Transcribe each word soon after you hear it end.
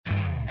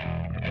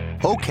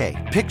Okay,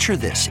 picture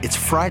this. It's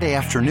Friday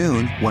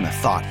afternoon when a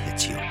thought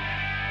hits you.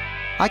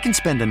 I can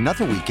spend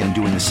another weekend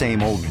doing the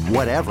same old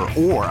whatever,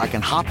 or I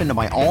can hop into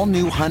my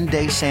all-new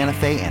Hyundai Santa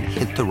Fe and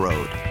hit the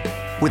road.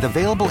 With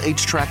available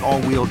H-Track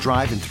all-wheel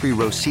drive and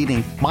 3-row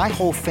seating, my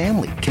whole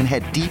family can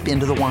head deep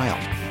into the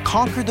wild.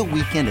 Conquer the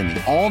weekend in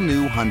the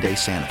all-new Hyundai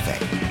Santa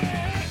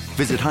Fe.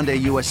 Visit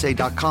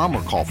HyundaiUSA.com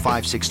or call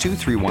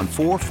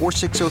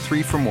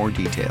 562-314-4603 for more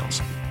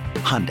details.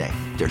 Hyundai,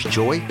 there's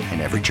joy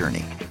in every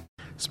journey.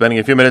 Spending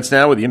a few minutes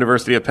now with the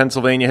University of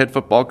Pennsylvania head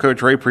football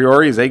coach Ray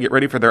Priore as they get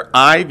ready for their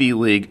Ivy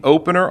League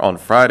opener on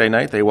Friday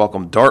night. They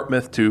welcome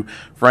Dartmouth to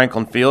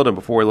Franklin Field. And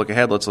before we look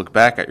ahead, let's look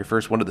back at your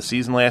first win of the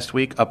season last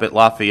week up at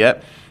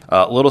Lafayette.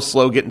 A little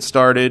slow getting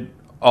started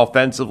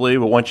offensively,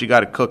 but once you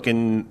got it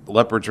cooking,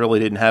 Leopards really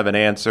didn't have an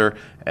answer,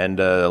 and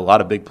a lot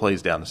of big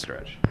plays down the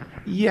stretch.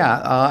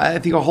 Yeah, I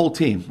think our whole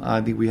team.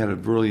 I think we had a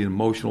really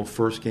emotional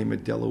first game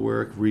at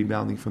Delaware,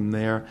 rebounding from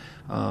there.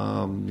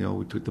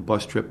 We took the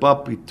bus trip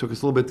up. It took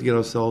us a little bit to get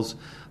ourselves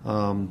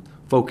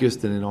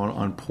focused and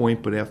on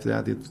point, but after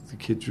that, the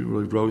kids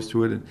really rose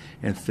to it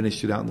and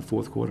finished it out in the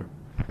fourth quarter.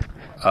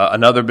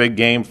 Another big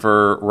game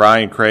for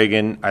Ryan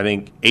Cragen. I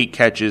think 8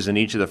 catches in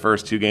each of the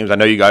first 2 games. I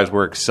know you guys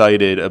were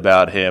excited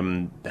about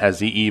him. Has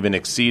he even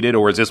exceeded,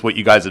 or is this what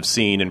you guys have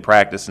seen in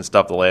practice and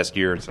stuff the last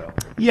year or so?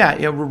 Yeah,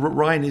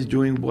 Ryan is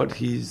doing what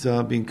he's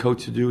being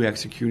coached to do,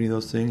 executing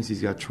those things.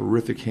 He's got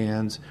terrific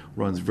hands,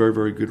 runs very,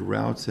 very good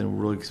routes, and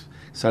we're really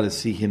excited to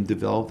see him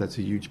develop. That's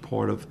a huge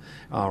part of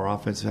our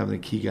offense, having a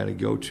key guy to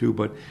go to.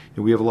 But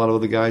we have a lot of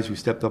other guys who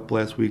stepped up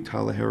last week.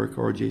 Tyler Herrick,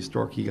 R.J.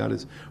 Stark, he got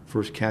his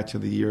first catch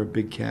of the year, a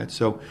big catch.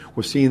 So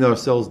we're seeing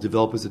ourselves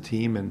develop as a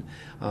team, and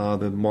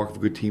the mark of a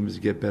good team is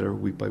to get better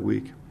week by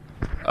week.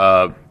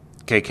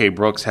 K.K.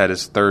 Brooks had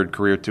his third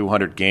career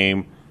 200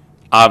 game.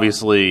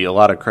 Obviously, a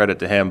lot of credit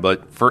to him,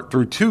 but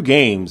through 2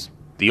 games,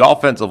 the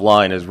offensive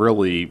line has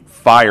really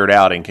fired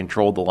out and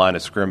controlled the line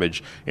of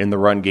scrimmage in the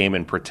run game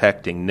and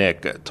protecting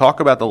Nick. Talk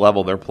about the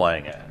level they're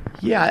playing at.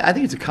 Yeah, I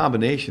think it's a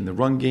combination. The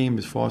run game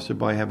is fostered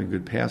by having a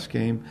good pass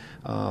game.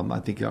 I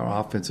think our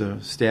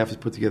offensive staff has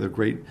put together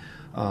great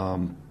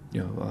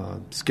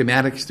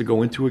schematics to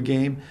go into a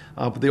game,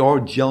 but they are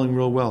gelling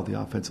real well, the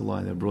offensive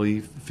line. They're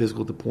really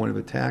physical at the point of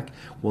attack.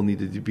 We'll need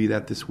to be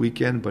that this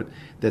weekend, but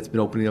that's been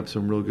opening up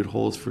some real good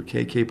holes for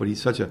KK. But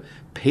he's such a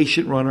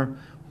patient runner,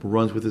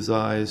 runs with his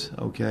eyes,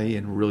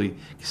 and really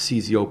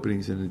sees the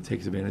openings and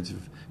takes advantage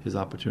of his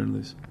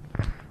opportunities.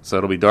 So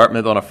it'll be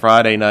Dartmouth on a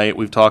Friday night.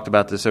 We've talked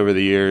about this over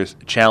the years.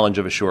 Challenge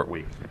of a short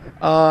week.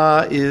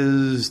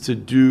 Is to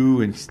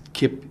do and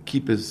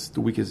keep the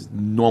week as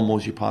normal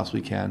as you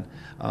possibly can,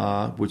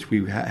 which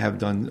we have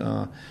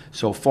done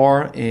so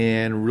far,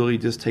 and really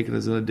just take it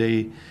as another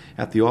day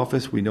at the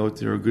office. We know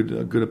they're a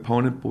good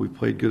opponent, but we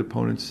played good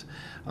opponents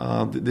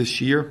this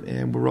year,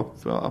 and we're up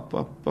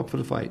for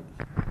the fight.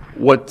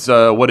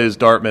 What is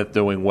Dartmouth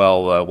doing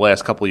well?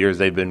 Last couple of years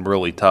they've been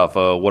really tough.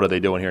 What are they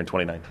doing here in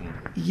 2019?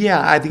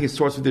 Yeah, I think it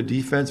starts with their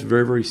defense.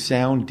 Very, very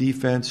sound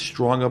defense,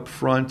 strong up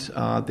front.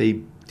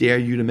 They dare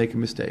you to make a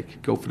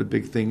mistake, go for the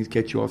big things,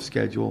 get you off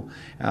schedule,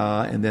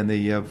 and then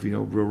they have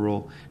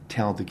real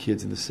talented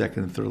kids in the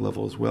second and third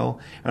level as well.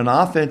 And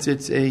on offense,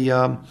 it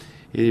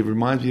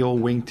reminds me of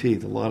old wing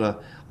teeth. A lot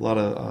of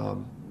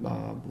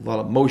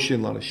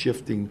motion, a lot of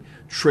shifting,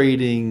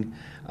 trading.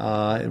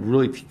 It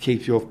really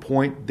keeps you off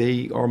point.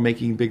 They are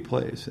making big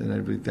plays, and I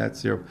believe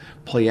that's their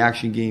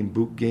play-action game,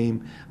 boot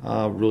game,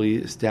 really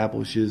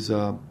establishes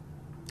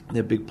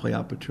their big play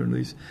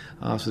opportunities.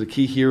 So the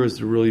key here is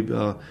to really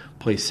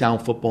play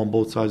sound football on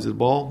both sides of the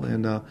ball,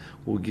 and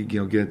we'll get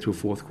into a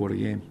fourth quarter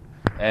game.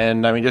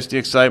 And, just the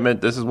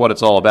excitement. This is what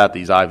it's all about,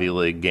 these Ivy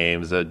League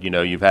games.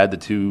 You've had the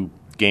 2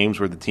 games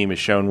where the team has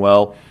shown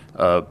well.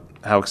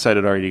 How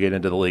excited are you to get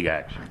into the league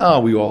action? Oh,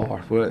 we all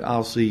are. Well,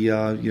 obviously,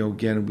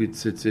 again,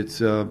 it's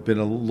been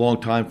a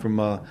long time from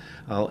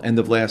end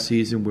of last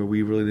season where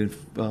we really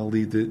didn't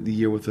lead the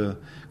year with a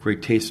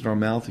great taste in our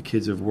mouth. The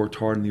kids have worked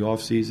hard in the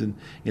offseason,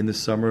 in the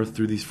summer,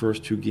 through these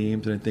first 2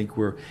 games, and I think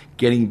we're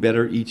getting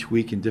better each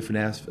week in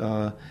different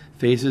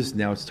phases.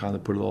 Now it's time to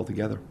put it all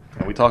together.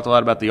 We talked a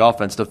lot about the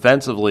offense.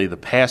 Defensively, the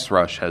pass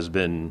rush has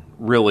been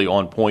really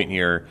on point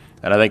here,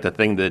 and I think the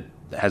thing that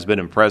has been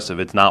impressive,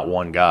 it's not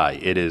one guy.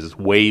 It is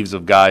waves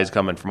of guys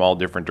coming from all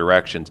different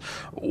directions.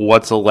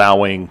 What's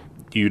allowing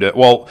you to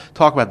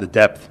talk about the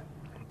depth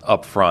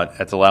up front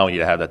that's allowing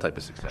you to have that type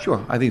of success?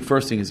 Sure. I think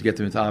first thing is to get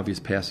them into obvious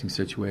passing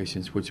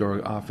situations, which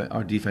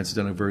our defense has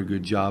done a very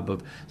good job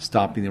of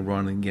stopping the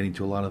run and getting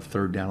to a lot of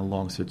third down and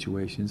long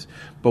situations.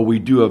 But we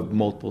do have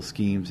multiple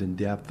schemes in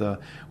depth.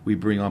 We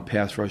bring on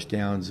pass rush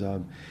downs,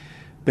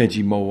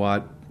 Benji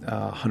Mowat,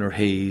 Hunter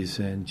Hayes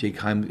and Jake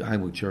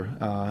Heimlicher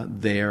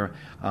there.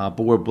 But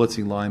we're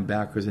blitzing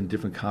linebackers in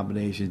different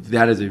combinations.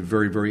 That is a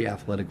very, very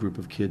athletic group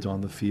of kids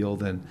on the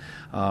field. And,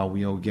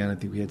 again, I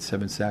think we had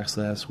 7 sacks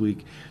last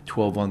week,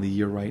 12 on the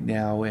year right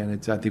now.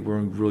 And I think we're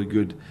in a really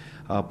good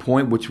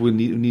point, which we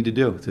need to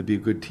do. To be a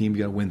good team,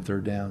 you got to win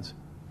third downs.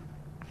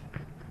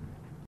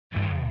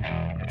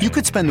 You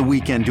could spend the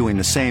weekend doing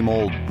the same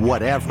old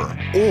whatever,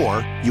 or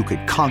you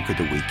could conquer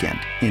the weekend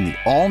in the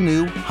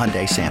all-new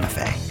Hyundai Santa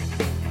Fe.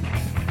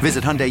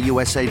 Visit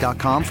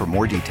HyundaiUSA.com for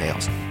more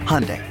details.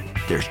 Hyundai,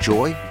 there's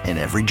joy in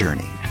every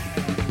journey.